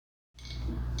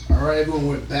All right, everyone,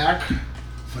 we're back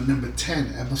for number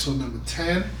 10, episode number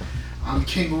 10. I'm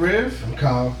King Riv. I'm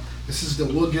Kyle. This is the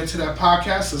We'll Get to That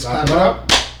podcast. Let's clap it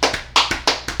up.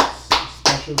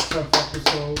 Special tough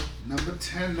episode. Number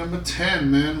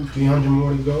 10, man. 300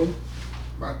 more to go.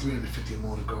 About 350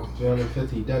 more to go.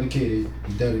 350.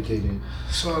 Dedicated.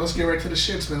 So let's get right to the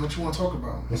shits, man. What you want to talk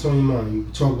about? What's on your mind?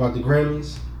 You talk about the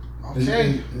Grammys.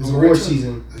 Okay. It's award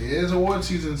season. It is award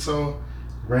season, so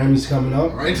Grammys coming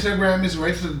up. right to the Grammys,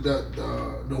 right to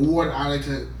the award I like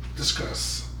to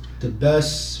discuss. The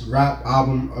best rap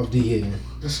album of the year.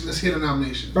 Let's hear the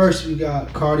nominations. First, we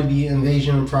got Cardi B,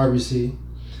 Invasion of Privacy.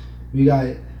 We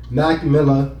got Mac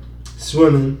Miller,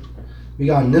 Swimming. We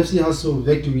got Nipsey Hussle,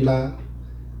 Victory Lap.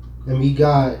 And we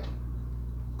got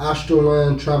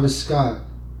Astroland, Travis Scott.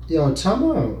 Yo, time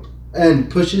out. And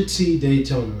Pusha T,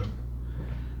 Daytona.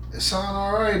 It sound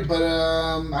alright, but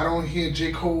I don't hear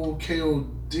J. Cole,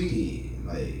 K.O.D.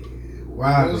 Like,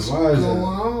 why What's is going that?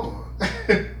 on?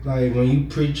 Like,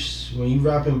 when you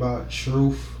rapping about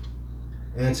truth,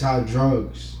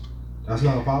 anti-drugs, that's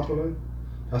not popular?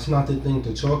 That's not the thing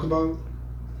to talk about?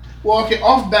 Well, okay,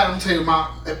 off bat, I'm telling you,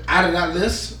 out of that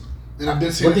list, and I've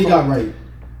been saying What they got right?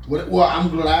 Well, I'm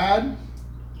glad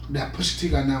that Pusha T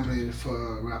got nominated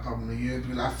for Rap Album of the Year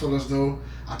because I feel as though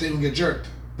I think we'll get jerked.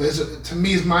 But to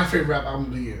me, it's my favorite rap album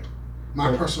of the year.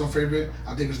 My personal favorite,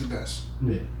 I think it's the best.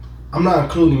 Yeah. I'm not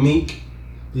including Meek.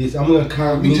 Because I'm going to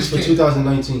count Meek for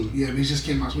 2019. Yeah, Meek just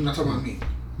came out, so we're not talking about Meek.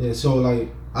 Yeah, so like,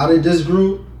 out of this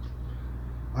group,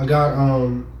 I got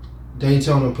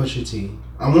Daytona and Pusha T.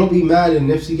 I won't be mad if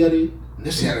Nipsey get it.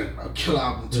 Nipsey had a killer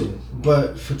album too. Yeah.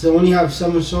 But to only have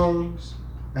 7 songs,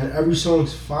 and every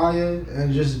song's fire,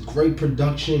 and just great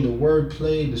production, the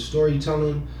wordplay, the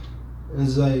storytelling,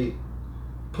 it's like,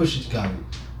 Pusha got it.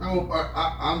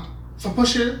 I'm for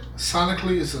Pusha,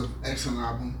 sonically, it's an excellent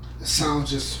album. The sounds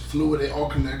just fluid, it all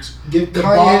connects. Give The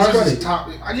Kanye bars credit. is top.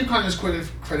 I give Kanye's credit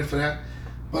for that.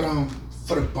 But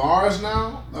for the bars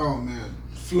now, oh man,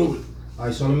 fluid.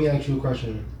 Alright, so let me ask you a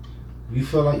question. You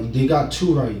feel like they got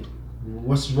 2 right.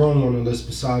 What's wrong on the list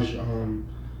besides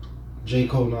J.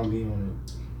 Cole not being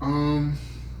on it?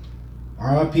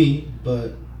 R.I.P.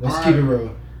 But let's keep it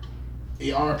real.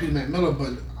 R.I.P. Mac Miller,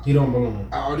 but He don't belong.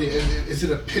 is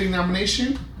it a pity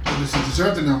nomination? Or does he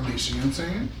deserve the nomination? You know what I'm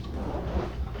saying?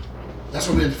 That's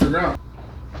what we have to figure out.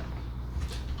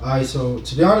 Alright, so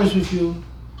to be honest with you,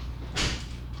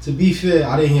 to be fair,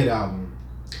 I didn't hear the album.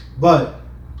 But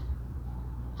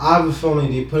I have a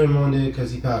feeling they put him on there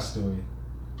because he passed away.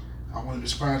 I wouldn't be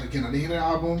surprised again. I didn't hear the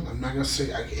album. I'm not gonna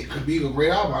say it could be a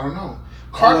great album. I don't know.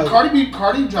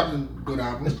 Cardi dropped a good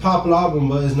album. It's a popular album,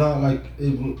 but it's not like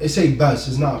it say best.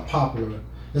 It's not popular.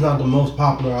 It's not the most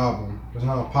popular album. It's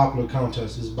not a popular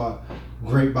contest. It's about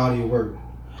great body of work.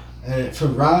 And for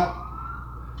rap,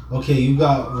 okay, you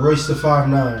got Royce the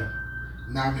 5'9".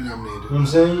 Not be nominated. You know what I'm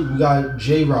saying? You got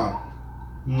J Rock.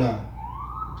 Nah.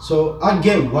 So I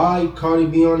get why Cardi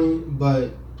be on it,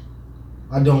 but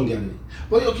I don't get it.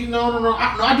 But okay, no.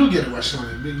 I do get it, West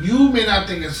on it. You may not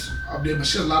think it's up there, but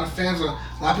shit, a lot of fans, a lot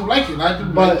of people like it. A lot of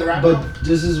people like the rap. But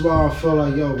this is why I feel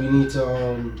like, yo, we need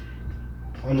to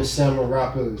understand what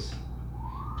rap is.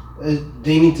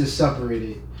 They need to separate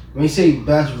it. When you say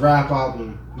best rap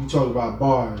album, you talk about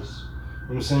bars. You know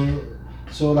what I'm saying?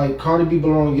 So like Cardi B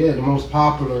belong, the most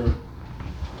popular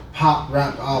pop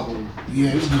rap album.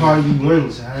 Yeah, it's Cardi B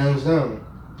wins, hands down.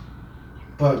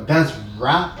 But best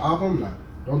rap album? Nah,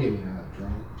 don't give me that, bro.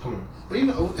 Come on. But you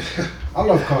know, I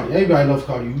love Cardi. Everybody loves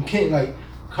Cardi. You can't like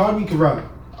Cardi can rap.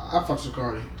 I fucks with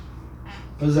Cardi.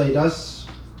 But it's like that's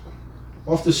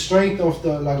off the strength of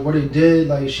the like what it did.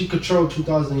 Like she controlled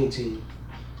 2018.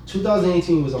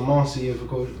 2018 was a monster year for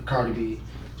Cardi B.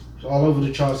 All over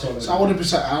the charts. All So I wouldn't be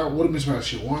surprised if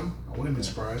she won. I wouldn't be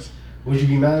surprised. Would you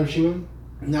be mad if she won?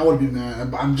 No, I wouldn't be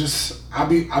mad.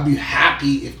 I'll be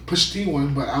happy if Pusha T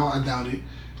won, but I doubt it.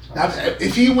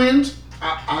 If he wins,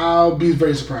 I'll be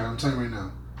very surprised. I'm telling you right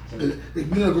now.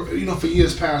 You know, for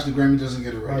years past, the Grammy doesn't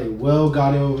get it right. Right. Will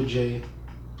got it over Jay.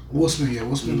 Will Smith got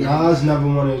it. Nas never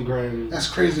won a Grammy. That's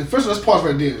crazy. First, let's pause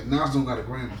right there. Nas don't got a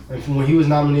Grammy. And from when he was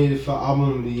nominated for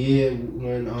Album of the Year,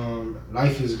 when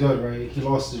Life Is Good, right? He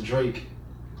lost to Drake,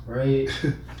 right?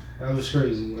 That was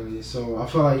crazy. Right? So I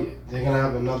feel like they're gonna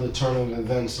have another turn of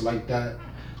events like that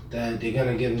they're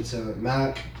gonna give it to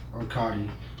Mac or Cardi.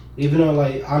 Even though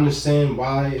like I understand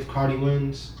why if Cardi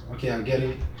wins, okay, I get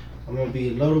it. I'm gonna be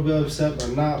a little bit upset, but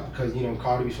not because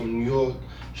Cardi's from New York.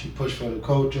 She pushed for the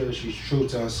culture. She's true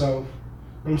to herself. You know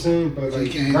what I'm saying? But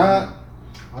like rap,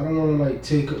 I don't want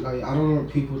to I don't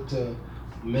want people to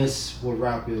miss what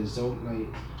rap is. Don't like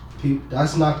people.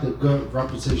 That's not the good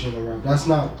reputation of rap. That's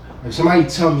not If somebody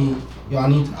tell me, yo, I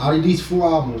need out of these 4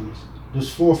 albums,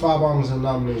 there's 4 or 5 albums that are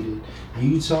nominated,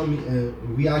 and you tell me,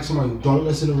 and we ask somebody who don't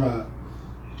listen to rap,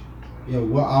 yo,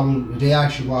 what album? If they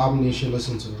ask you what album they should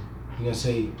listen to, you gonna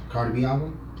say Cardi B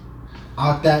album?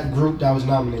 Out that group that was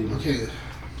nominated. Okay.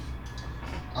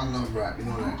 I love rap. You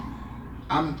know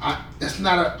that. That's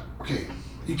not a okay.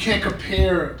 You can't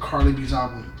compare Cardi B's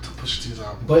album to Pusha T's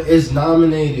album. But it's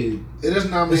nominated. It is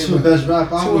nominated. It's for best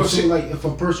rap album. So So like, if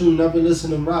a person who never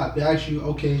listened to rap, they ask you,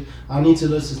 okay, I need to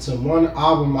listen to one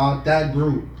album out that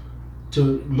group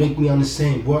to make me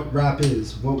understand what rap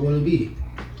is. What will it be?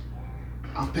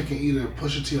 I'm picking either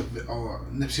Pusha T or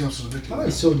Nipsey Hussle's Victory.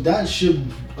 Alright, so that should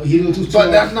he didn't do.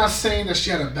 But that's not saying that she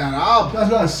had a bad album.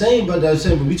 That's not saying, but that's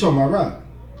saying. But we talking about rap.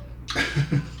 You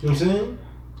know what I'm saying?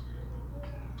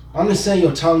 I'm just saying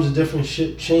your times of different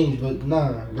shit change, but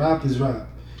nah, rap is rap.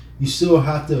 You still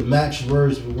have to match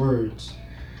words with words.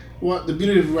 Well, the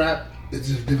beauty of rap is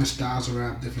just different styles of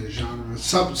rap, different genres,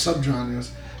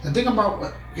 sub-genres. And think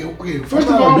about, okay, first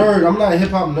of all... I'm not a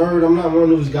hip-hop nerd. I'm not one of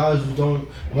those guys who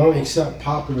won't accept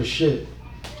popular shit.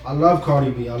 I love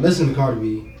Cardi B. I listen to Cardi B.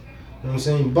 You know what I'm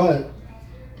saying? But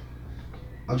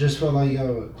I just felt like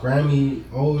Grammy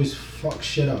always fuck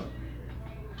shit up.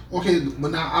 Okay,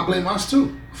 but now I blame us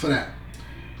too for that.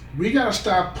 We gotta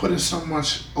stop putting so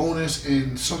much onus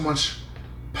and so much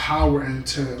power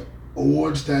into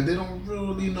awards that they don't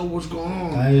really know what's going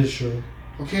on. That is true.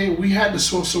 Okay, we had the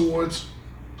Source Awards.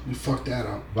 We fucked that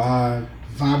up. Vibe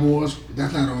Awards,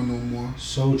 that's not on no more.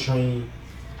 Soul Train,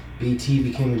 BT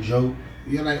became a joke.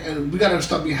 Yeah, like, and we gotta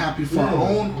start being happy for our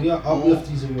own. We gotta uplift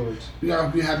these awards. We gotta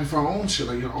be happy for our own shit,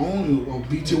 like your own or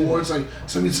BT Awards. Like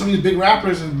some of these big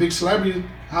rappers and big celebrities.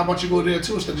 How about you go there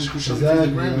too instead of just showing Exactly,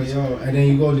 the Grammys? yo. And then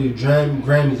you go to the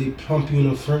Grammys, they pump you in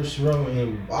the first row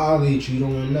and violate you. You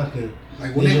don't win nothing.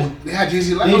 Like when they had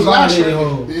Jay-Z They last year.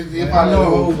 I know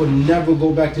Hov would never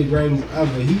go back to the Grammys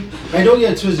ever. Don't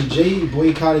get it twisted. Jay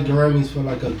boycotted Grammys for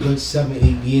like a good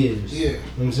 7-8 years. Yeah. You know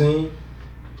what I'm saying?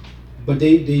 But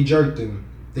they jerked him.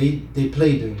 They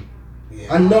played him.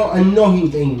 Yeah. I know he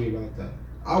was angry about that.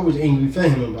 I was angry for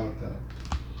him about that.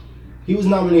 He was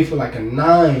nominated for like a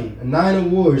 9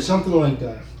 awards, something like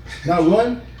that. Not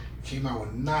one. Came out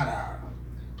with nada.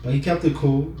 But he kept it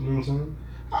cool. You know what I'm saying?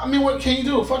 I mean, what can you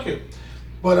do? Fuck it.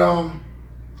 But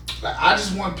I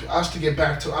just want us to get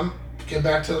back to.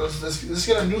 Let's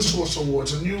get a new Source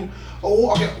Awards, a new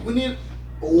award. Okay, we need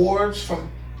awards from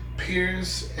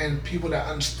peers and people that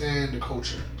understand the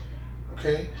culture.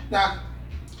 Okay, now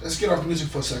let's get off music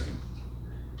for a second.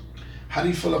 How do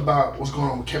you feel about what's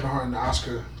going on with Kevin Hart and the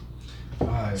Oscar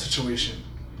situation?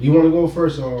 You want to go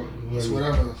first or it's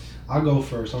whatever? I'll go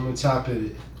first. I'm gonna top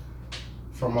it.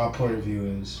 From my point of view,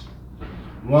 is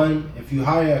one: if you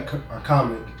hire a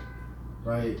comic,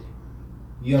 right,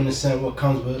 you understand what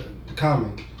comes with the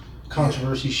comic.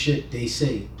 Controversy shit they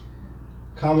say.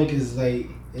 Comic is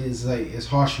it's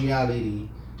harsh reality.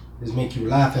 Is make you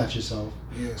laugh at yourself.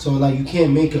 Yeah. So like you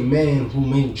can't make a man who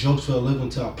made jokes for a living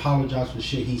to apologize for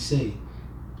shit he say.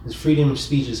 His freedom of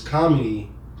speech is comedy.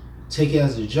 Take it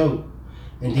as a joke.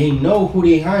 And they know who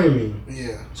they hiring.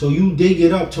 Yeah. So you dig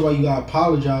it up to why you gotta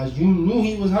apologize. You knew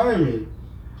he was hiring.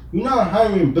 You're not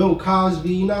hiring Bill Cosby.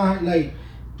 You're not like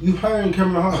you hiring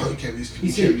Kevin Hart. Oh,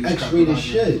 he said X-rated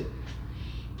shit.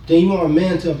 Then you want a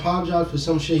man to apologize for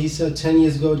some shit he said 10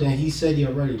 years ago that he said he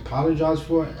already apologized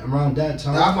for around that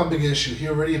time? That's my big issue. He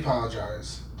already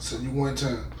apologized. So you want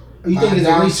to you think it's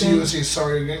a race thing? You and say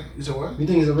sorry again? You said what? You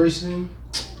think it's a race thing?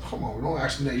 Come on, don't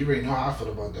ask me that. You already know how I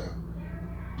feel about that.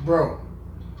 Bro,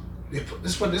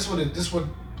 this what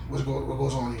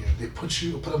goes on here. They put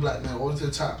a black man all to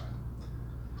the top.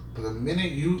 But the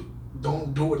minute you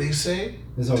don't do what they say,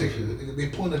 they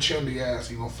pulling a chair on the ass,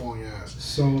 you gonna fall on your ass.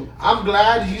 So I'm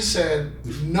glad he said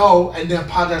no and then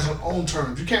apologize on own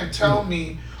terms. You can't tell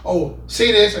me, oh,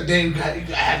 say this and then you got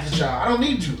have the job. I don't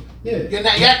need you. Yeah.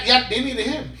 They needed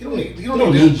him. He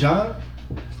don't need John.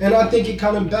 And I think it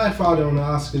kind of backfired on the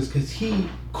Oscars because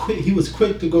he was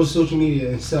quick to go to social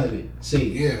media and say it.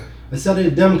 Yeah. Instead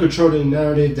of them controlling the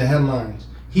narrative, the headlines,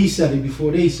 he said it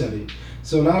before they said it.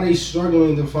 So now they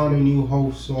struggling to find a new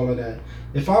host, all of that.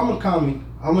 If I'm a comic,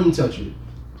 I wouldn't touch it.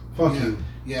 Fuck you.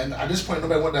 Yeah, at this point,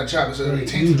 nobody want that job. It's already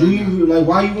tainted. Like,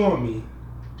 why you want me?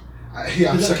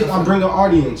 Because I bring an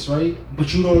audience, right?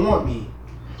 But you don't want me. You know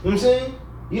what I'm saying?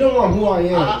 You don't want who I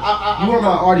am. You want my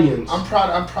audience. I'm proud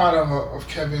of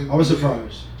Kevin. I was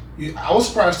surprised. I was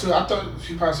surprised too. I thought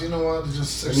she probably said, you know what,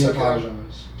 just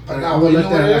apologize. But now, you know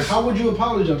what it is? How would you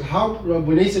apologize? How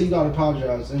when they say you gotta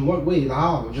apologize? In what way?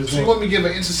 How? So you want me to give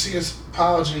an insincere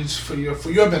apology for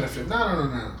your benefit? No.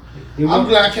 I'm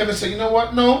glad Kevin said, you know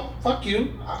what? No, fuck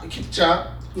you. Keep the job.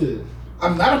 Yeah.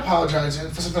 I'm not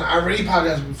apologizing for something I already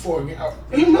apologized before.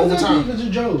 Over time. It's a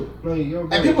joke. Like, yo,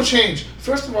 and people change.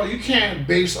 First of all, you can't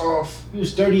base off. He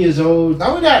was 30 years old. Not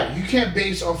only that, you can't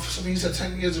base off something he said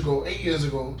 10 years ago, 8 years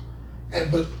ago,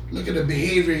 but look at the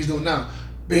behavior he's doing now.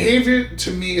 Behavior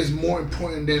to me is more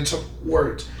important than some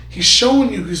words. He's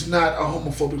showing you he's not a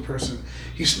homophobic person.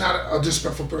 He's not a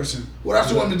disrespectful person. What else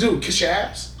do you want to do? Kiss your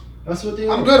ass? That's what they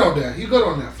I'm good on that. You good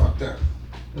on that? Fuck that.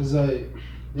 It's like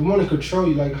they want to control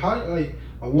you. Like how? Like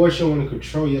a award show want to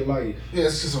control your life. Yeah,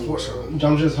 it's just a award show.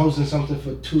 I'm just hosting something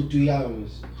for 2-3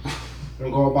 hours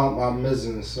and go about my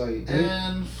business. Like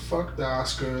and fuck the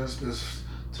Oscars.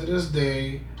 To this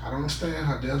day, I don't understand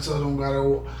how Denzel don't got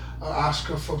an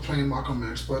Oscar for playing Malcolm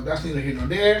X, but that's neither here nor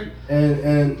there.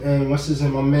 And what's his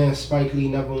name? My man Spike Lee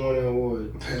never won an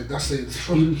award. That's it.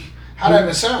 How that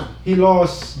even sound? He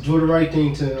lost Do the Right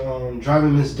Thing to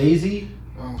Driving Miss Daisy.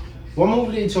 Oh. What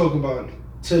movie they talk about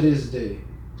to this day?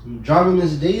 Driving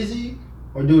Miss Daisy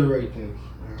or Do the Right Thing?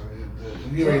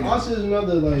 Oscar is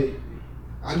another like.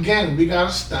 Again, we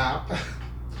gotta stop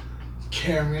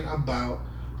caring about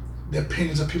the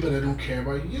opinions of people that don't care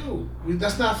about you.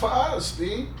 That's not for us,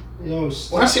 B. Yo,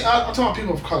 when I say I'm talking about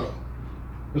people of color.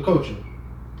 The culture.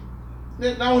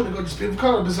 Not only the culture, people of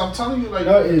color, because I'm telling you, like,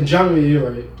 in general, you're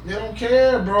right. They don't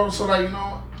care, bro. So like,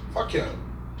 fuck yeah.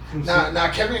 Now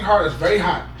Kevin Hart is very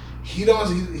hot. He's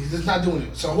just not doing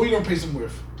it. So who you gonna place him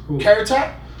with? Who? Carrot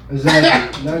Top?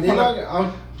 Exactly.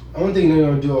 Now, I don't think they're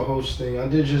gonna do a host thing.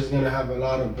 They're just gonna have a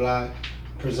lot of black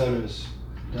presenters.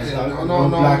 That's no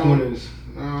black winners.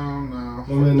 No.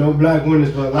 I mean, no black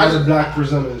winners, but a lot of black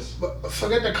presenters. But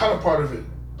forget the color part of it.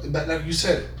 Like you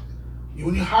said,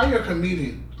 when you hire a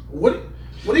comedian, what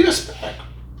do you expect?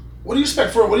 What do you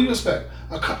expect for? What do you expect?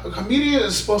 A comedian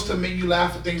is supposed to make you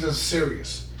laugh at things that's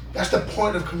serious. That's the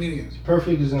point of comedians.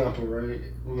 Perfect example, right?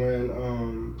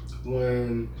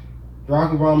 When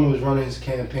Barack Obama was running his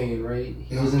campaign, right?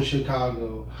 He was in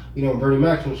Chicago. Bernie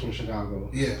Mac was from Chicago.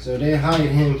 Yeah. So they hired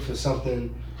him for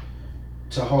something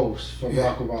to host for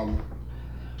Barack Obama.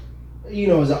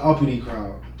 It's an uppity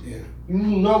crowd. Yeah. You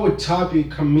know what topic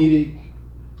comedic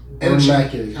Bernie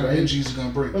Mac is, right? Energy's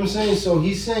gonna bring. I'm saying, so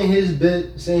he's saying his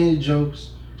bit, saying his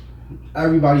jokes.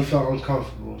 Everybody felt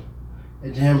uncomfortable.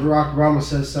 And then Barack Obama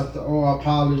said something, I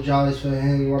apologize for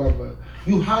him, whatever.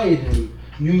 You hired him.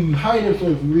 You hired him for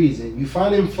a reason. You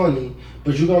find him funny,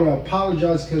 but you're going to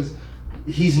apologize because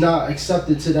he's not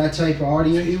accepted to that type of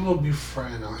audience. He will be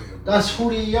friend out here. Bro. That's who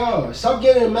they are. Stop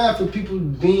getting mad for people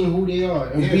being who they are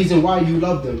and reason why you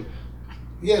love them.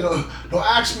 Yeah, don't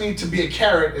ask me to be a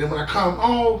carrot, and when I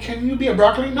come, can you be a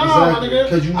broccoli? No, exactly. my nigga.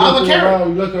 Because you're looking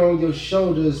around, looking on your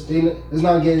shoulders, it's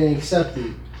not getting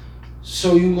accepted.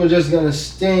 So you're just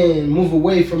gonna move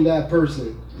away from that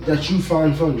person that you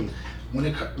find funny. When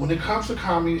it comes to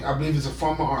comedy, I believe it's a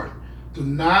form of art. Do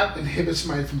not inhibit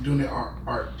somebody from doing their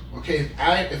art. Okay,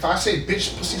 if I say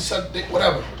bitch, pussy, suck, dick,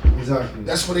 whatever. Exactly.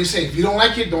 That's what they say. If you don't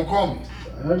like it, don't call me.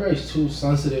 Everybody's too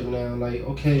sensitive now. Like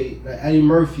Eddie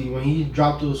Murphy, when he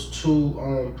dropped those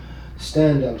two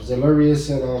stand-ups, Delirious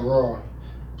and Raw,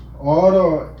 all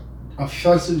the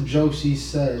offensive jokes he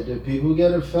said, did people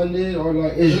get offended or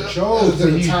like it's jokes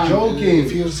and he's joking? If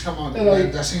he was to come on,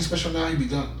 that same special now, he'd be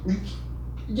done.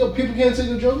 Yo, people can't take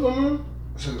a joke no more.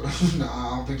 No,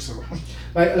 I don't think so.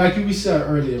 Like we said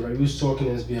earlier, right? We was talking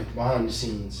this behind the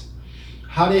scenes.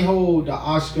 How they hold the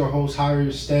Oscar host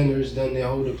higher standards than they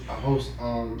hold the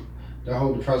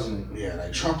president. Yeah,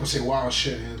 like Trump would say wild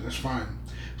shit and it's fine.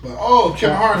 But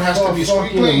Kevin Hart has to be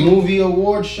squeaky clean. A movie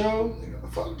award show?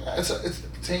 Fuck that. It's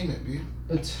entertainment, dude.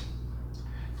 It's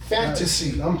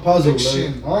fantasy. I'm puzzled,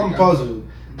 fiction. man. I'm puzzled.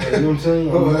 You know what I'm saying?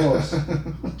 I'm lost.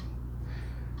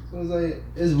 So it's like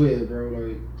it's weird, bro.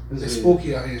 Like it's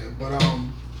spooky out here. But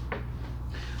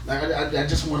I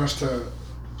just want us to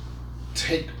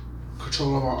take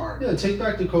control of our art. Yeah, take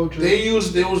back the culture. They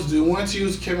wanted to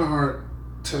use Kevin Hart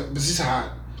because he's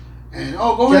hot. And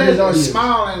go ahead and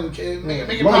smile and make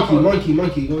it popular.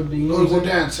 Monkey, go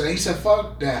dance. And he said,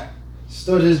 "Fuck that."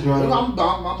 Stood his ground. I'm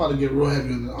about to get real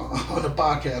heavy on the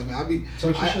podcast, man. I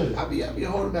be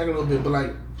holding back a little bit, but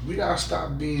like we gotta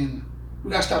stop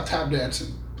tap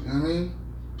dancing. You know what I mean?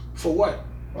 For what?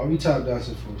 Are we tap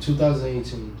dancing for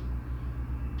 2018?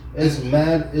 It's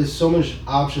mad. It's so much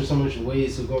options, so much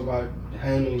ways to go about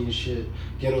handling your shit,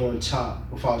 getting on top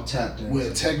without tap dancing. With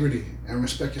integrity and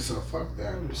respect yourself. Fuck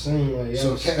that. I'm saying like,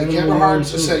 so Kevin Hart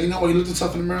just said, you know what? He looked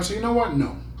himself in the mirror and said, you know what?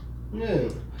 No. Yeah.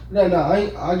 No,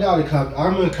 I gotta clap.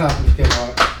 I'm gonna clap with Kevin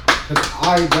Hart.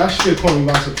 Cause that shit caught me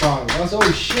by surprise. I was like,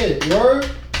 oh shit, word?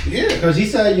 Yeah. Because he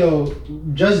said, yo,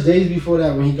 just days before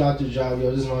that when he got the job,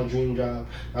 yo, this is my dream job.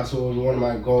 That's what was one of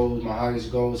my goals, my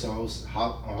highest goals, to host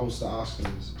the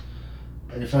Oscars.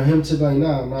 And for him to be like,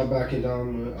 nah, I'm not backing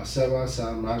down. I said what I said.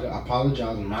 I'm not gonna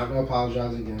apologize. I'm not gonna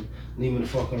apologize again. Leave me the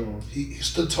fuck alone. He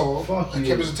stood tall. Fuck and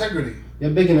you. kept his integrity.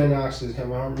 You're bigger than the Oscars,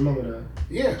 Kevin. I remember that.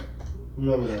 Yeah.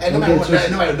 Remember that. And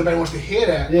nobody wants to hear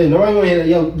that. Yeah, nobody want to hear that.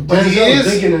 Yo, But he Denzel's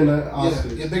is bigger than the Oscars.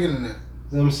 Yeah, you're bigger than that.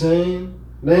 You know what I'm saying?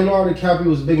 Leonardo DiCaprio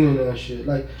was bigger than that shit.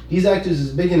 Like, these actors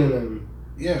is bigger than them.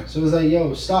 Yeah. So it's like,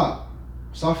 yo, stop.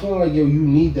 Stop feeling like, yo, you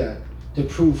need that to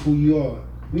prove who you are.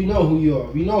 We know who you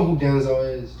are. We know who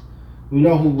Denzel is. We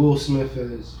know who Will Smith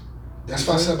is. That's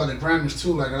what I said about the Grammys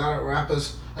too. Like a lot of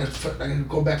rappers, like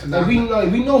go back to Nas.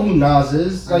 Like, we know who Nas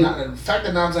is. Like, the fact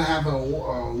that Nas have an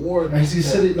award. and he's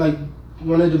considered like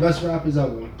one of the best rappers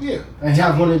ever. Yeah. And he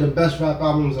have one of the best rap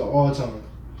albums of all time.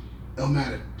 Don't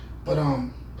matter. But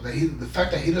the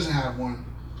fact that he doesn't have one,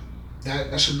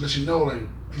 that should let you know, like,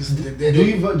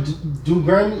 do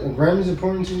Grammys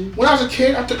important to you? When I was a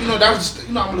kid, I thought, that was just,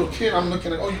 I'm a little kid. I'm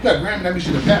looking at, oh, you got Grammy, that means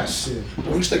you're the best. Yeah. But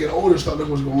when you start getting older, start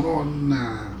looking what's going on.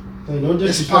 Nah. Like, no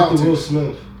disrespect to Will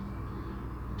Smith,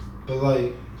 but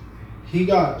like, he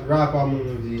got rap album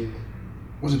of the year.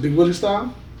 Was it Big Willie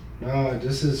style? Nah,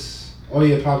 this is. Oh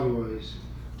yeah, probably was.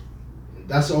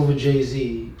 That's over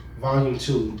Jay-Z, Volume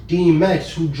 2.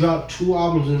 DMX, who dropped 2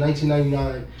 albums in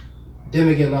 1999,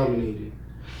 didn't get nominated.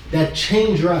 That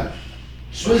changed rap.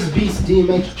 Swiss Beats,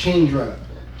 DMX changed rap,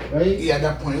 right? Yeah, at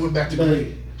that point, it went back to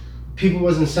like, people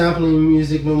wasn't sampling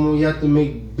music no more. You have to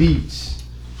make beats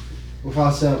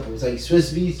without samples. Like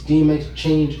Swiss Beats, DMX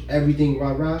changed everything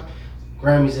rap.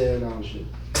 Grammys didn't announce it.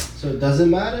 So it doesn't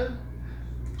matter?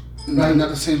 Not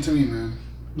the same to me, man.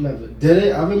 Never. Did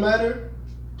it ever matter?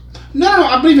 No,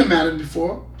 I believe it mattered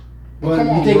before. But come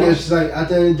you on, think bro. it's like, at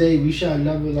the end of the day, we should have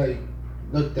never like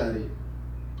looked at it.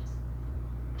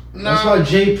 No. That's why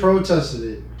Jay protested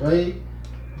it, right?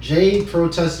 Jay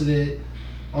protested it.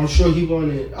 I'm sure he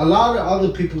wanted. A lot of other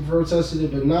people protested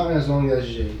it, but not as long as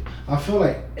Jay. I feel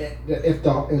like if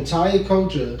the entire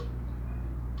culture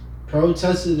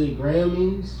protested the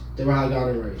Grammys, they would have got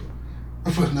it right.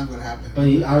 It's never gonna happen. But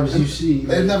you see,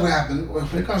 It never happened. When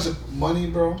it comes to money,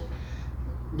 bro,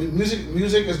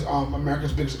 music is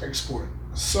America's biggest export.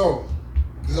 So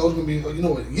there's always gonna be, you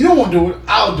know what? You don't want to do it.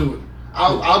 I'll do it.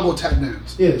 I'll go tap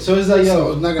dance. yeah. So it's like, yo,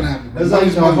 So it's not gonna happen. it's like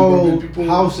Money's the money, bro. whole People-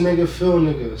 house nigga, Phil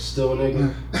nigga, still nigga.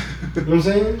 You know what I'm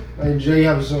saying? Like Jay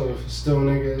have a song, still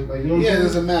nigga. Like, you know what I'm Yeah, it saying?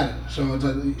 doesn't matter. So it's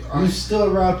like, You still a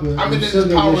rapper. I mean, You there's still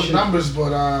power get of shit. numbers,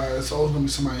 but it's always gonna be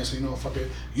somebody that say, fuck it.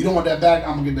 You don't want that bag,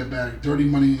 I'm gonna get that bag. Dirty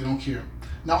money, you don't care.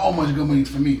 Not all money, good money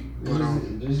for me. But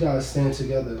We just gotta stand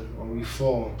together or we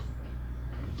fall.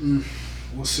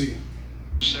 we'll see.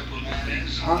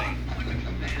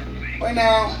 Right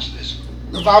now,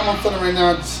 the vibe I'm feeling right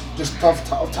now, it's just off the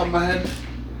top of my head.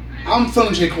 I'm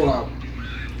feeling J. Cole out.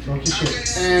 Talk your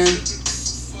shit. And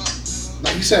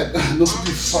like you said, no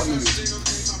people fuck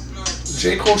niggas.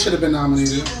 J. Cole should have been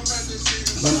nominated.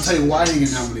 Let me tell you why he didn't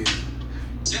get nominated.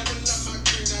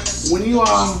 When you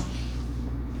are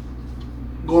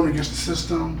going against the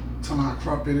system, telling how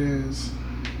corrupt it is,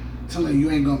 telling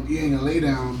you ain't gonna lay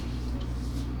down,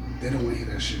 they don't want to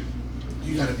hear that shit.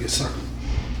 You gotta be a sucker.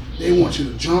 They want you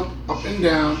to jump up and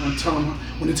down and tell them,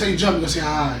 when they tell you jump, you're gonna say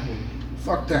hi.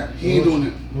 Fuck that. He ain't doing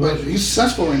it. But he's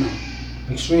successful right now.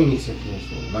 Extremely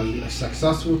successful. Like a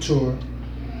successful tour.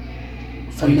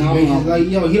 Phenomenal. Like,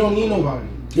 yo, he don't need nobody.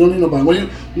 You don't need nobody.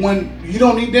 When you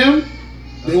don't need them,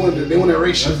 they want to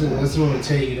erase you. That's what I'm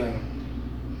tear you down.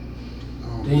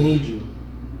 Oh, They need you.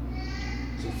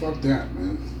 So fuck that,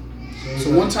 man. it's So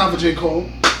like, one time for J. Cole.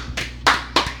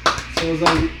 So it's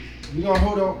like, we gonna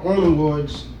hold our own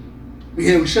awards.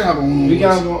 Yeah, we should have our own We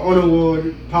awards. got our own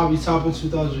award, probably top in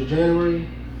 2000 January.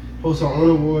 Post our own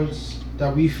awards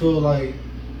that we feel like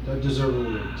that deserve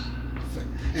awards.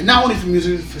 And not only for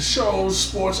music, for shows,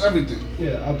 sports, everything.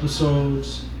 Yeah,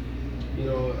 episodes,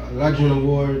 legend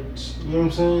awards. You know what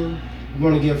I'm saying? We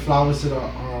want to give flowers to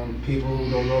the people who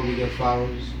don't normally get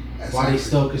flowers. Why they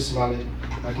still can smell it.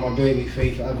 Like my baby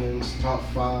Faith Evans, top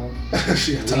 5.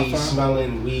 She a top Weed 5.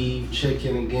 smelling, weed,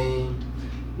 chicken and game.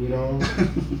 You know.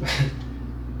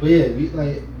 But yeah,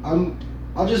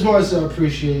 I just wanted to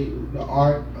appreciate the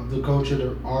art of the culture,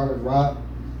 the art of rap,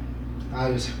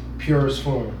 at its purest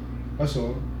form. That's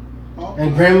all. Oh,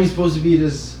 And Grammy's supposed to be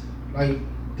this, like,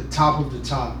 the top of the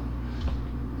top.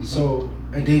 So,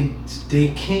 and they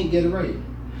can't get it right.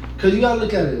 Cause you gotta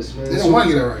look at this, man. they don't want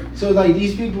to get it right. So like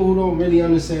these people who don't really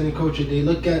understand the culture, they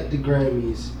look at the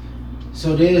Grammys,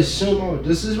 so they assume, oh,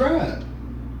 this is rap.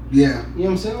 Yeah. You know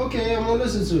what I'm saying? Okay, I'm gonna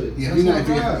listen to it. Yeah, That's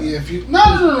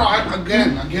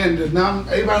Again,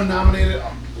 everybody nominated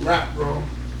rap, bro.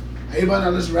 Everybody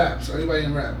on this raps. Everybody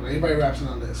in rap. Everybody raps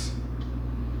on this.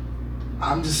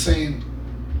 I'm just saying,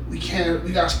 we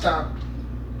gotta stop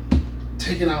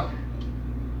taking out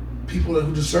people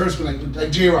who deserve to be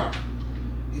like J-Rock.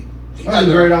 That's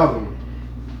a great album.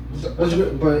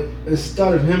 But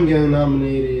instead of him getting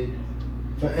nominated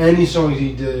for any songs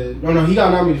he did, no, he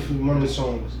got nominated for one of the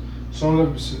songs.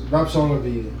 Rap song of the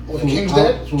year. Oh, the King's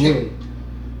Dead?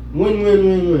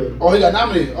 Win. Oh, he got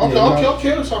nominated. Okay, Yeah,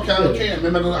 okay. It's okay. Yeah. Okay.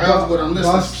 Remember, I have to go down the list.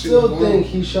 I still think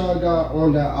he should have got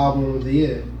on that album of the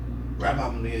year. Rap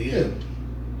album of the year, yeah.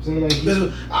 Something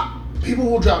like people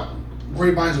who drop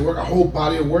great bodies of work, a whole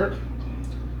body of work,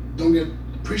 don't get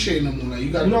appreciated no more. Like,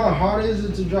 you know how hard is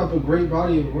it to drop a great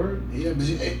body of work? Yeah,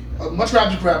 but much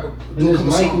rap you rap. In this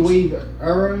microwave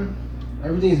era,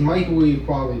 everything's microwave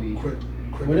quality.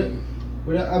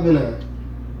 Where the oven at?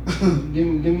 give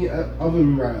me an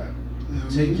oven rap.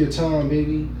 Take your time,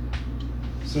 baby.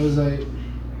 So it's like,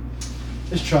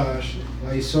 it's trash.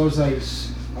 Like, so it's like,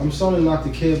 I'm starting not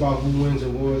to care about who wins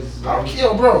awards. I don't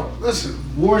care, bro. Listen,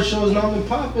 award shows not been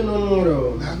popping no more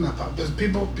though. That's not popping.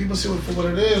 People see it for what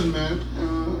it is, man.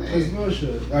 That's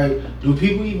bullshit. Like, do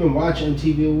people even watch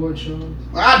MTV award shows?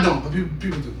 I don't, but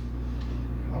people do.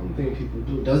 I don't think people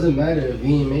do. Doesn't matter if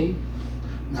VMA.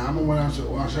 Nah, I'm gonna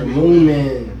watch every. Moon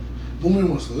Man. Moon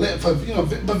Man was lit for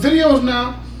but videos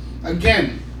now.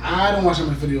 Again, I don't watch so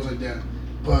many videos like that,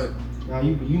 but. Nah,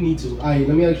 you need to. Alright,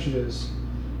 let me ask you this.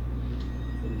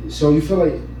 So you feel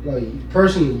like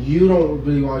personally, you don't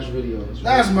really watch videos. Right?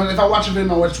 That's if I watch a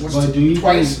video, I watch twice.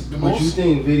 The most. But you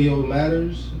think video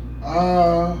matters?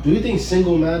 Do you think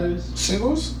single matters?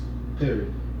 Singles?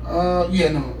 Period.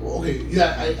 Yeah, no. Okay,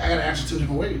 yeah. I gotta answer two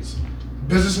different ways.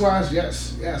 Business wise,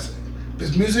 yes.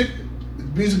 Because music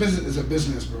business is a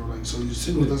business, bro. Like, so your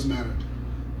single doesn't matter.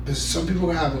 Because some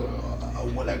people have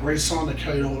a great song that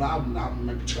carry the whole album. The album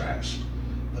might be trash,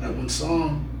 but that one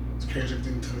song carries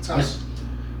everything to the top. Yes.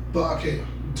 But okay,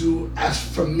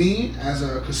 as for me as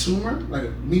a consumer,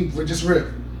 like me, just rip.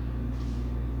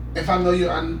 If I know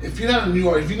if you're not a new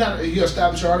artist, if you're an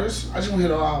established artist, I just want to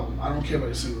hear the album. I don't care about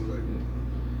your singles like that.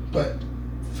 But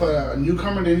for a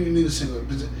newcomer, then you need a single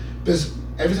because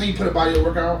every time you put a body of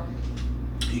work out,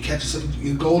 you catch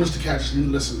your goal is to catch a new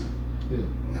listener. Yeah. You know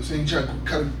what I'm saying?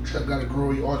 You gotta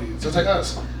grow your audience. Just like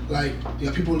us. Like, you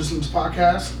have people who listen to this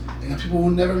podcast, and you have people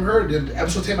who never heard it. The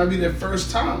episode 10 might be their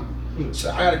first time.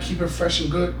 So I gotta keep it fresh and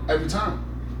good every time.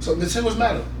 So the singles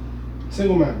matter.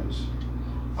 Single matters.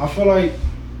 I feel like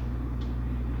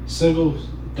singles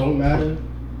don't matter.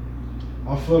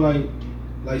 I feel like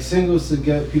singles to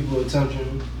get people's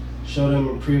attention, show them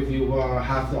a preview what I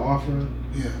have to offer.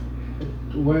 Yeah.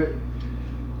 Where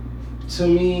to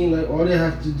me, like all they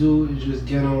have to do is just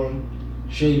get on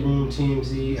Shade Room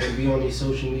TMZ and be on their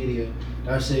social media.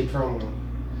 That's their promo.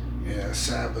 Yeah,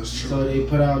 sad but true. So they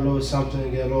put out a little something,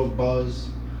 get a little buzz,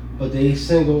 but they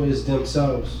single is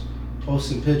themselves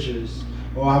posting pictures,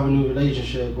 or I have a new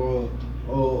relationship, or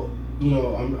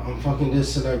I'm fucking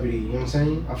this celebrity. You know what I'm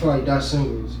saying? I feel like that's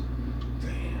singles.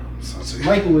 Damn.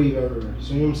 Microwave era.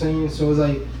 So you know what I'm saying? So it's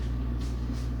like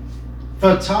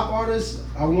for top artists,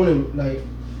 I wouldn't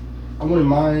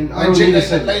mind. I don't need a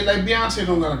single. Like Beyonce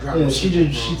don't gotta drop. Yeah, she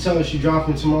tells us she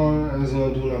dropping tomorrow and it's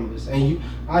gonna do numbers. And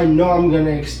I know I'm gonna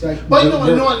expect. But you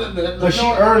know what? But she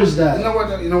earns that. You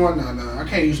know what? No. I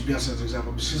can't use Beyonce as an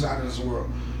example, but she's out of this world.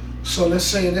 So let's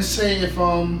say if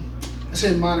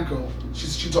Monaco,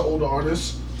 she's an older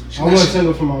artist. I want a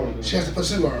single from Monaco. She has to put a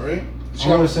single out, right? I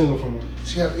want a single from her.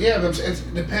 But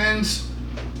it depends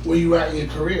where you at in your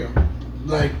career.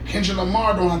 Like Kendrick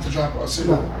Lamar don't have to drop a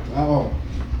single. No, at all.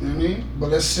 You know what I mean? But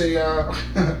let's say,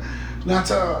 not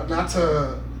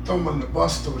to throw him on the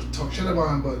bus to talk shit about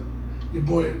him, but your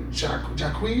boy Jacquees,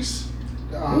 Jacquees,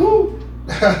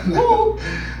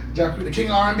 the king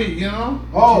of R&B, you know?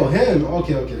 Oh, him.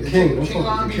 Okay. The king of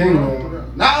R&B,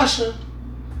 not Usher.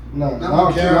 No,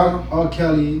 not Miguel. R.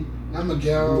 Kelly. Not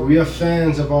Miguel. We are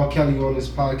fans of R. Kelly on this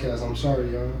podcast. I'm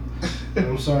sorry, y'all.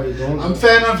 I'm sorry. I'm a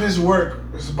fan of his work.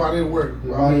 His body of work.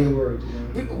 Man.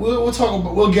 We'll talk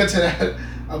about. We'll get to that.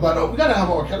 About we gotta have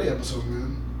an R. Kelly episode,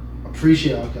 man.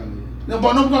 Appreciate R. Kelly. No,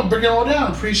 we're gonna break it all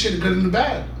down. Appreciate the good and the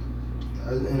bad.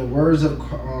 In the words of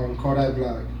Kodak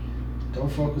Black, don't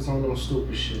focus on no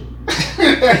stupid shit. You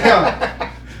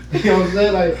know what I'm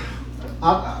saying? Like,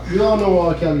 we all know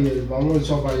what R. Kelly is, but I want to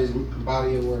talk about his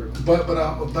body of work. But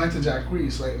back to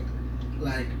Jacquees,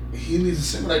 like he needs to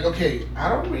sing. Like, okay, I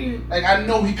don't really like. I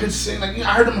know he could sing. Like,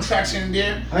 I heard him on tracks here and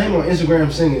there. I am on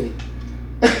Instagram singing.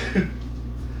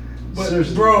 But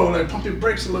Seriously. bro, like pump your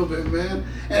brakes a little bit, man.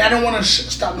 And I don't want to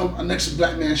stop no next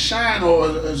black man shine or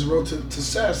as a road to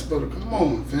success. But come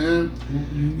on, fam,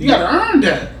 you gotta earn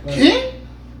that, Like, King.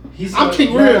 He's I'm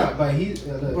King Real. but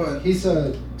he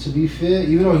said, to be fair,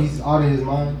 even though he's out of his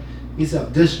mind, he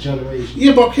said this generation.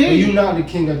 Yeah, but But King, you're not the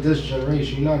king of this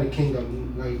generation. You're not the king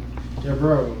of like, yeah,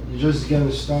 bro. You're just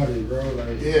getting started, bro.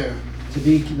 Like, yeah, to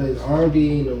be like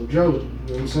R&B ain't no joke. You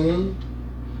know what I'm saying?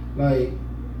 Like,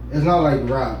 it's not like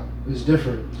rap. It's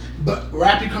different. but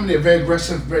rap, you come there very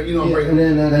aggressive, very very. And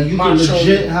then like, you can macho.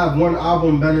 legit have one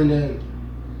album better than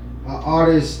an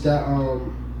artist that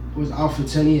was out for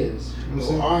 10 years. You know what I'm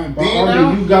saying? R&B But now?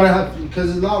 R&B, you gotta have, because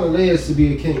there's a lot of layers to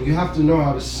be a king. You have to know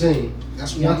how to sing.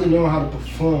 That's You have to one know how to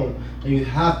perform. And you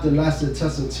have to last the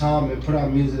test of time and put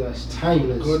out music that's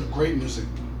timeless. good, great music.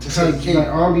 To say Because King, like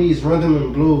R&B is rhythm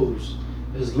and blues.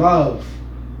 It's love.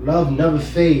 Love never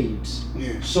fades.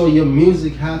 yeah. So your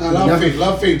music has Nah, to never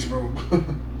love fades, bro.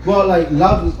 Well, like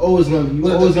love is always gonna you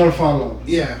But always gonna find love.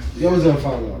 Yeah, You always gonna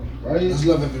find love, right? there's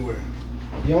love everywhere.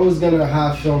 You're always gonna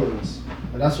have feelings,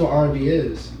 and that's what R&B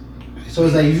is. So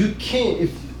it's like you can't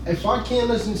if I can't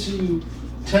listen to you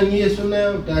 10 years from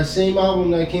now, that same album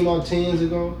that came out 10 years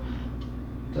ago,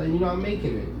 then you're not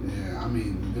making it. Yeah, I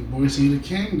mean, the boy say the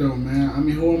king though, man. I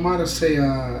mean, who am I to say You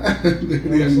know what I'm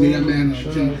saying? the man?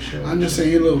 Sure, sure. I'm just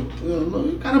saying, you're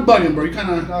you kind of bugging, bro. You kind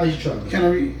of, Nah, you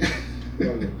trying.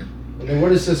 And then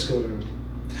what is Cisco then?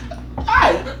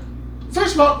 alright,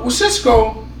 first of all, with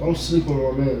Cisco, Don't sleep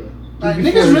on my man. like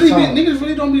Before niggas his time.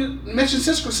 really don't be mention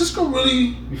Cisco. Cisco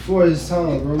really. Before his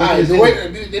time, bro. Alright, the way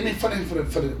they made fun of him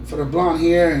for the blonde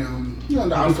hair and the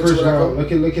Look at outfits Chris or whatever.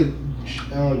 Brown. Look at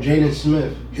Jaden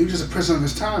Smith. He was just a prisoner of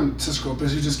his time, Cisco,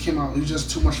 because he just came out. He was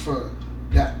just too much for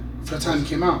that for the time he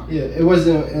came out. Yeah, it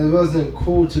wasn't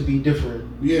cool to be different.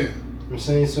 Yeah, You know what I'm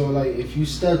saying? So like if you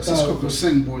stepped Cisco out could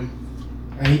sing, boy.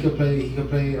 and he could play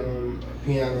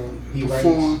piano, he writes.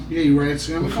 Perform. Yeah, he writes.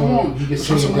 I mean, come Perform. on. He can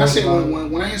So sing when I say gospel.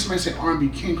 when I hear somebody say R&B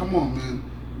king, come on, man.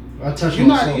 I touch You're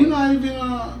my not soul. you're not even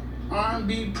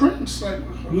R&B prince. Like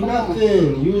You're come on.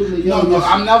 nothing. No,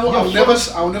 I'll never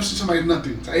say somebody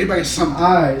nothing. Everybody's something.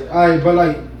 Alright, but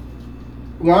like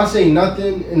when I say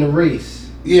nothing in the race,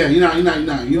 Yeah, you're not.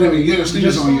 You're the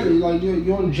sneakers on you. Like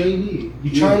you're on JV. You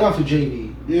Yeah. trying out for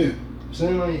JV. Yeah. I'm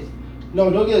saying like, no,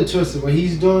 don't get it twisted. What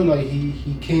he's doing, like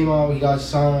he came out, he got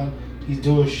signed, he's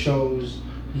doing shows.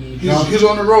 He's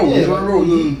on the road. Yeah, He's on the road.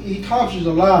 he accomplished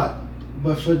a lot,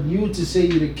 but for you to say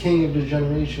you're the king of the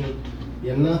generation,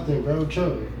 you're nothing, bro.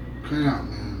 Chill. Cut it out,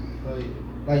 man.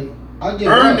 Like I give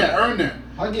Earn it up. that. Earn that.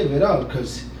 I give it up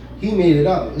because he made it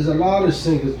up. There's a lot of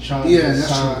singers trying to Yeah, get that's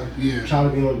signed, right. Yeah. trying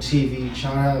to be on TV,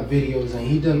 trying to have videos, and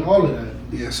he done all of that.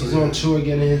 Yeah. So He's on tour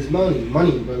getting his money,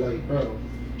 but like, bro,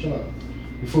 chill out.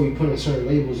 Before you putting certain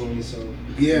labels on yourself,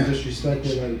 Yeah. you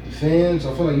disrespecting like the fans.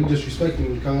 I feel like you disrespecting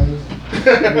me, cuz.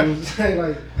 You know what I'm saying?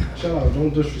 Like, chill out.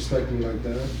 Don't disrespect me like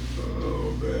that.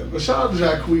 Oh man. But shout out to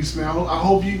Jacquees, man. I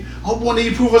hope one day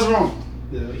you prove us wrong.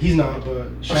 Yeah, he's not, but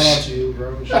shout out to you,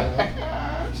 bro. Shout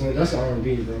out. So that's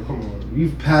R&B, bro. Come on, you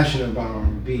passionate about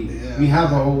R&B. Yeah. We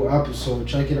have a whole episode.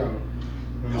 Check it out.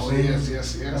 You know what Oh I'm saying?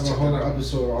 yes. We have a Check whole that out.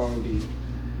 episode of R&B.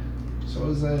 So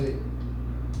it's like,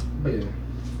 but yeah.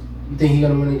 You think he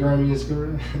gonna win the Grammy in his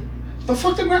career? But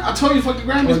fuck the Grammys. I told you, fuck the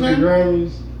Grammys, Fuck man. the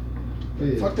Grammys. But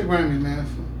yeah. Fuck the Grammys, man.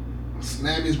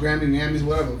 Snammys, Grammys,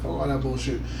 whatever. Fuck all that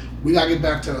bullshit. We gotta get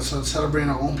back to celebrating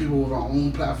our own people with our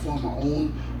own platform, our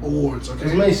own awards, Let's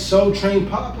okay? make Soul Train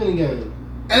popping again.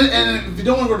 And if you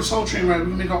don't want to go to Soul Train, right, we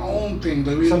can make our own thing.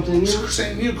 Like we Something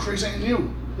new? create something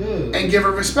new. Yeah. And give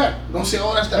her respect. Don't say,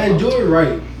 oh, that's that. And do it right.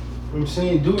 You know what I'm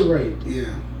saying? Do it right.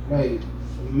 Yeah. Like,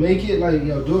 make it like,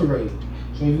 yo, do it right.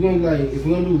 So if you're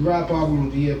gonna do rap album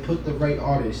of the year, put the right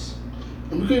artists.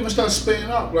 And we could even start splitting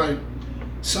up, like,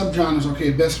 subgenres,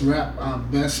 okay, best rap,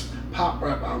 best pop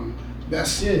rap album,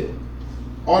 best Yeah.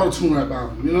 auto-tune rap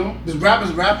album, you know? Because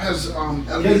rap has elevated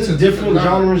Because to it's different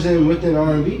level. genres within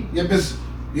R&B. Yeah,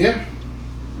 yeah.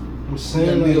 I'm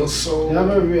saying Neo like, soul. they have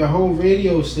a whole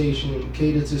radio station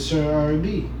catered to certain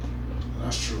R&B.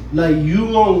 That's true. Like you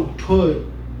won't put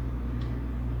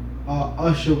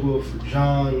Usher with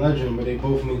John Legend, but they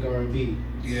both make R&B.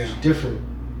 Yeah. It's different.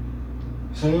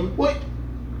 Saying? Wait.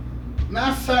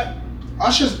 Matter of fact,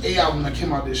 Usher's A album that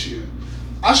came out this year.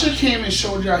 Usher came and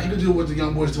showed y'all he could do what the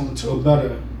young boys doing Or too.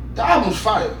 better. The album's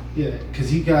fire. Yeah, because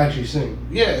he can actually sing.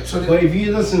 Yeah. So But if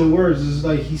you listen to words, it's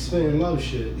like he's spitting love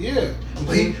shit. yeah.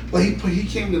 But he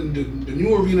came to the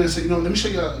new arena and said, you know, let me show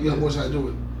y'all young boys how to do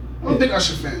it. I'm a big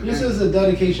Usher fan. This man. is a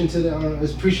dedication to the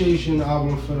appreciation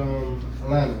album for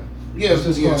Atlanta. Yeah,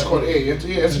 it's called A. It's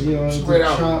You know, a it's great a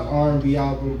album. trap R&B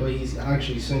album, but he's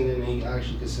actually singing and he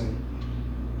actually can sing.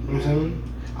 You know what I'm saying?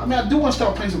 I mean, I do want to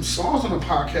start playing some songs on the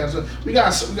podcast. We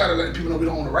gotta let people know we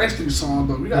don't own the rights to these songs,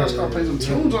 but we gotta start playing some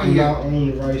tunes on here. We not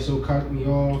own the rights, so cut me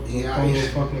off. Yeah,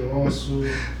 fucking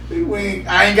lawsuit.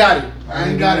 I ain't got it. I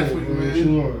ain't got it for you, man. What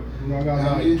you want? You know, I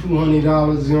got like $200. You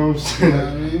know what I'm saying? You know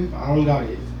what I mean? I don't got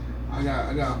it. I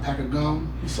got a pack of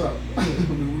gum. What's up?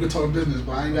 we can talk business,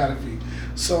 but I ain't got it for you.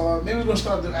 So maybe we're gonna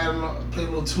start to play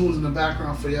little tunes in the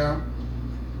background for y'all.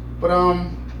 But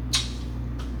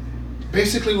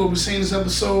basically what we're saying in this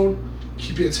episode: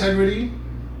 keep your integrity,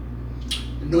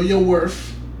 know your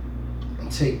worth, and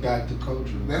take back the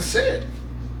culture. That's it.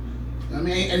 I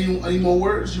mean, any more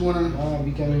words you wanna?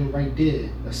 We got it right there.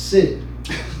 That's it.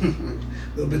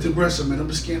 A little bit aggressive, man. Don't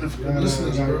be scared of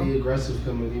listeners, bro. Be aggressive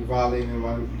because they violated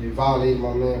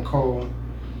my man Cole. You know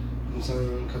what I'm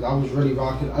saying? Because I was really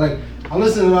rocking. I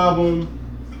listened to the album,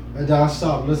 and then I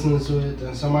stopped listening to it.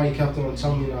 Then somebody kept on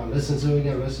telling me, listen to it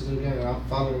again, and I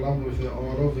fell in love with it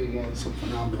all over again.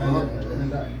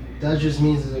 And that just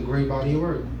means it's a great body of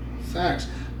work. Facts.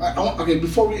 Okay,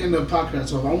 before we end the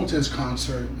podcast off, I went to his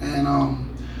concert, and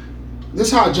this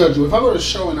is how I judge you. If I go to a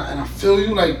show and I feel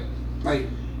you, like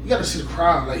you got to see the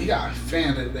crowd. Like, you got a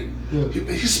fan that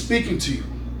he's speaking to you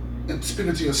and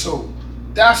speaking to your soul.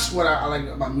 That's what I like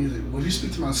about music. When you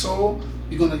speak to my soul,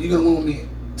 you're gonna win with me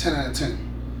 10 out of 10.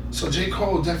 So J.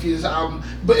 Cole definitely his album,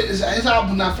 but his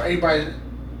album not for everybody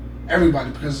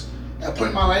because at a point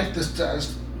in my life, this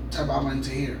type of album I need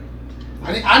to hear.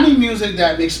 I need music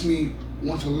that makes me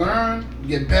want to learn,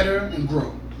 get better, and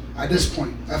grow. At this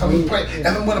point, if I'm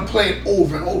gonna play it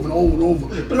over and over and over and over,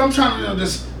 but if I'm trying to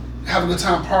just have a good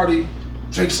time, party,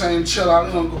 drink something, chill out,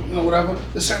 you know, whatever.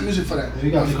 There's certain music for that. You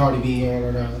got the Cardi B and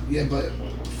all that. Yeah, but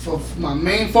for my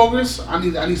main focus, I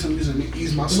need some music to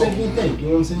ease my soul. Make me think. You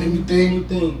know what I'm saying? Make me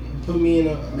think. Put me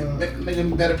in make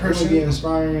me a better person. Be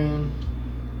inspiring.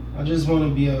 I just want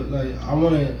to be I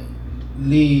want to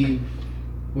leave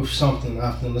with something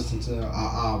after listening to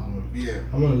our album. Yeah.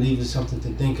 I want to leave with something to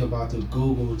think about, to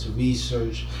Google, to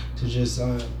research, to just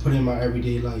put in my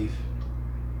everyday life.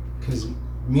 Because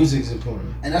music is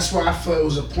important. And that's why I felt it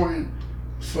was important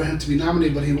for him to be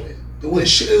nominated, but it would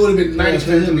have been nice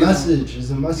for him to be nominated. It's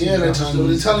a message. Yeah, they're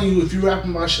telling you if you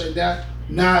rapping about shit like that,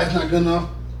 it's not good enough.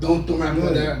 Don't rap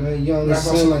about that. Man, you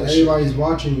understand, like everybody's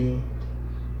watching you,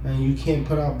 and you can't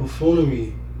put out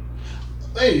buffoonery.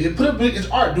 Hey, it's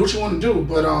art. Do what you want to do,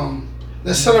 but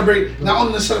let's celebrate. Not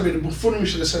only let's celebrate the buffoonery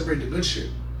shit, let's celebrate the good shit.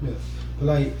 Yeah, but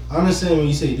like I understand when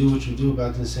you say do what you do, but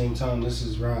at the same time, this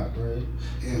is rap, right?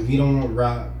 Yeah. If you don't want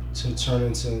rap to turn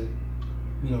into,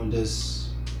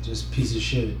 this piece of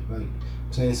shit, like I'm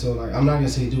saying, so like I'm not gonna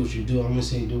say do what you do. I'm gonna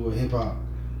say do what hip hop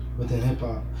within hip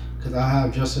hop, because I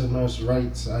have just as much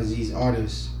rights as these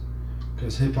artists.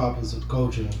 Because hip hop is a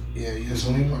culture. Yeah, it's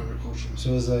only part of the culture.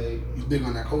 So it's like you big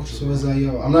on that culture. So it's like,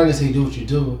 yo, I'm not gonna say do what you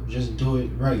do, just do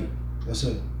it right. That's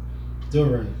it. Do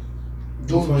it right.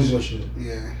 Don't funny bullshit.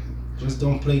 Yeah. Just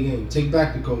don't play games. Take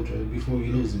back the culture before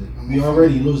you lose it. We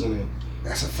already losing it.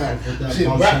 That's a fact. That See,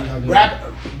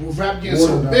 rap getting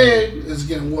so big, it's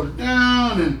getting watered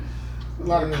down, and a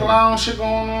lot of clown shit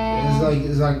going on.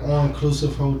 It's like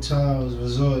all-inclusive hotels,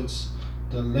 resorts.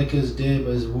 The liquor's dead,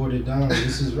 but it's watered down.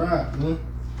 This is rap, man.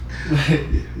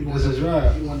 This is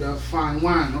rap. You want that fine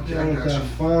wine? Okay, I got that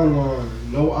fine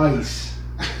wine, no ice.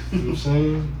 You know what I'm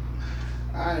saying?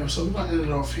 Alright, so we're gonna end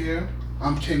it off here.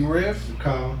 I'm King Riff.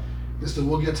 Kyle. This is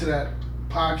We'll Get to That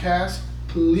podcast.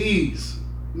 Please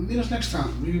meet us next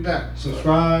time. We'll be back.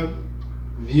 Subscribe,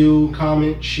 view,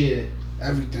 comment, share.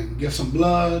 Everything. Give some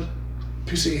blood.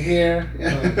 Piece of your hair.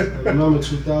 Remember,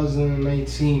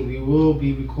 2019, we will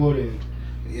be recording.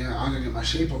 Yeah, I'm gonna get my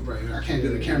shape up right. I can't do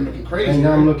the camera looking crazy. And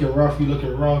now I'm looking rough, you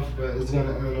looking rough, but it's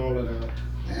gonna end all of that.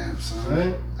 Damn, son.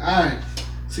 Alright? Alright.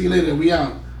 See you later. We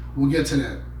out. We'll get to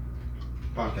that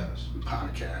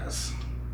podcast.